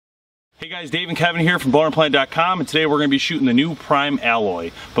Hey guys, Dave and Kevin here from BowHunterPlanet.com, and today we're going to be shooting the new Prime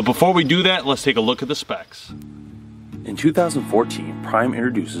alloy. But before we do that, let's take a look at the specs. In 2014, Prime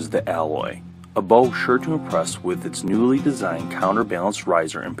introduces the alloy, a bow sure to impress with its newly designed counterbalanced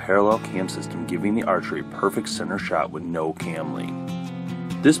riser and parallel cam system, giving the archer a perfect center shot with no cam lean.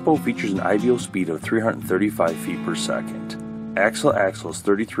 This bow features an ideal speed of 335 feet per second. Axle is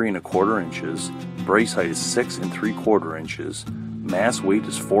 33 1/4 inches, brace height is 6 3/4 inches, mass weight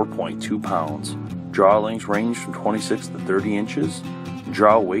is 4.2 pounds, draw lengths range from 26 to 30 inches,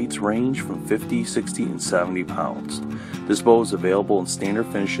 draw weights range from 50, 60, and 70 pounds. This bow is available in standard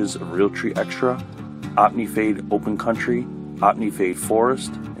finishes of Realtree Extra, OptiFade Open Country, OptiFade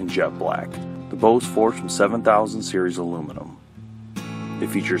Forest, and Jet Black. The bow is forged from 7000 series aluminum. It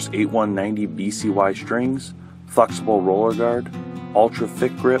features 8190 BCY strings, flexible roller guard, ultra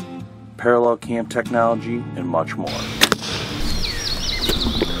thick grip, parallel cam technology, and much more.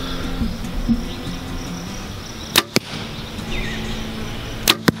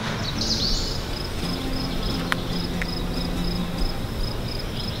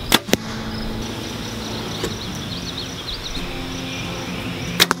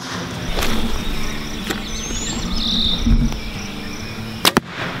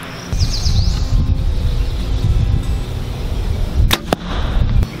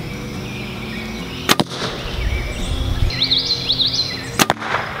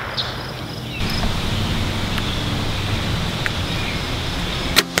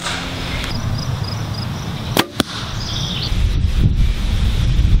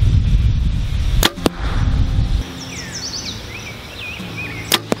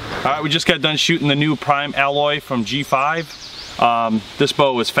 Alright, we just got done shooting the new Prime alloy from G5. This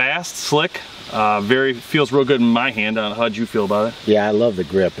bow is fast, slick, feels real good in my hand. How'd you feel about it? Yeah, I love the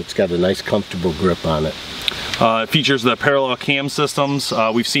grip. It's got a nice comfortable grip on it. It features the parallel cam systems.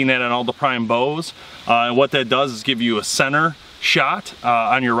 We've seen that on all the Prime bows. And what that does is give you a center shot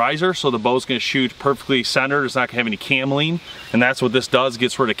on your riser, so the bow's going to shoot perfectly centered. It's not going to have any cam lean, and that's what this does,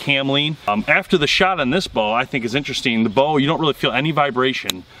 gets rid of cam lean. After the shot on this bow, I think is interesting, the bow, you don't really feel any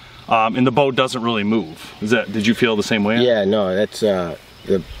vibration. And the bow doesn't really move. Did you feel the same way? Yeah, no, that's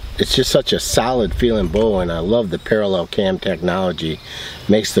it's just such a solid feeling bow, and I love the parallel cam technology.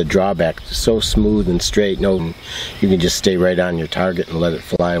 Makes the drawback so smooth and straight. You can just stay right on your target and let it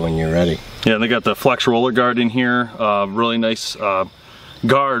fly when you're ready. Yeah, they got the flex roller guard in here. Really nice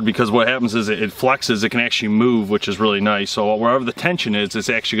guard, because what happens is it flexes, it can actually move, which is really nice. So wherever the tension is, it's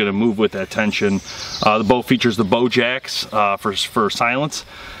actually going to move with that tension. The bow features the bow jacks for silence,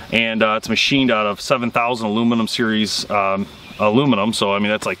 and it's machined out of 7000 aluminum series aluminum, so I mean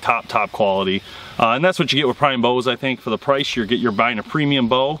that's like top quality, and that's what you get with Prime bows. I think for the price you're buying a premium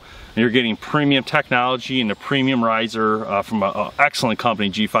bow, and you're getting premium technology and a premium riser from an excellent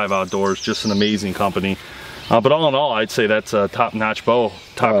company, G5 Outdoors, just an amazing company. But all in all, I'd say that's a top-notch bow,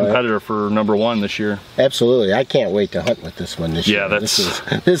 competitor for #1 this year. Absolutely, I can't wait to hunt with this one this year. Yeah,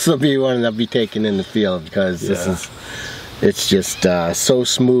 this will be one that I'll be taking in the field, because it's just so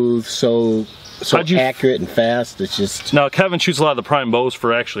smooth, so accurate and fast. It's just... Now, Kevin shoots a lot of the Prime bows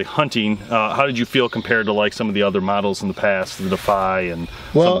for actually hunting. How did you feel compared to like some of the other models in the past, the Defy and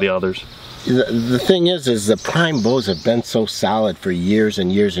some of the others? The thing is the Prime bows have been so solid for years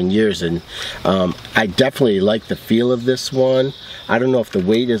and years and years, and I definitely like the feel of this one. I don't know if the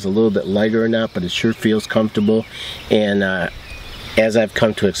weight is a little bit lighter or not, but it sure feels comfortable, and as I've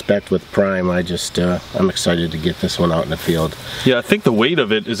come to expect with Prime, I'm excited to get this one out in the field. Yeah, I think the weight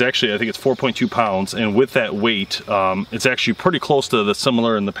of it is actually, I think it's 4.2 pounds, and with that weight, it's actually pretty close to the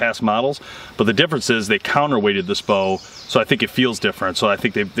similar in the past models, but the difference is they counterweighted this bow, so I think it feels different. So I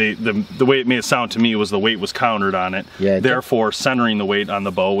think the way it made it sound to me was the weight was countered on it, therefore centering the weight on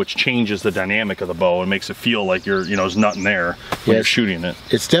the bow, which changes the dynamic of the bow and makes it feel like there's nothing there when you're shooting it.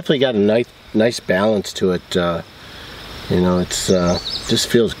 It's definitely got a nice balance to it. It's just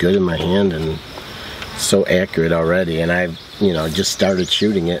feels good in my hand, and so accurate already, and I've just started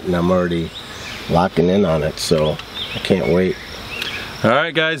shooting it, and I'm already locking in on it, so I can't wait.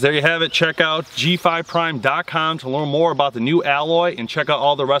 Alright guys, there you have it. Check out G5Prime.com to learn more about the new alloy, and check out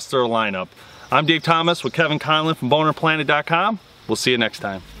all the rest of their lineup. I'm Dave Thomas with Kevin Conlon from BowHunterPlanet.com. We'll see you next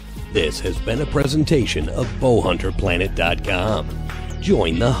time. This has been a presentation of BowHunterPlanet.com.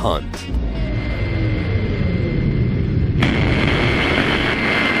 Join the hunt.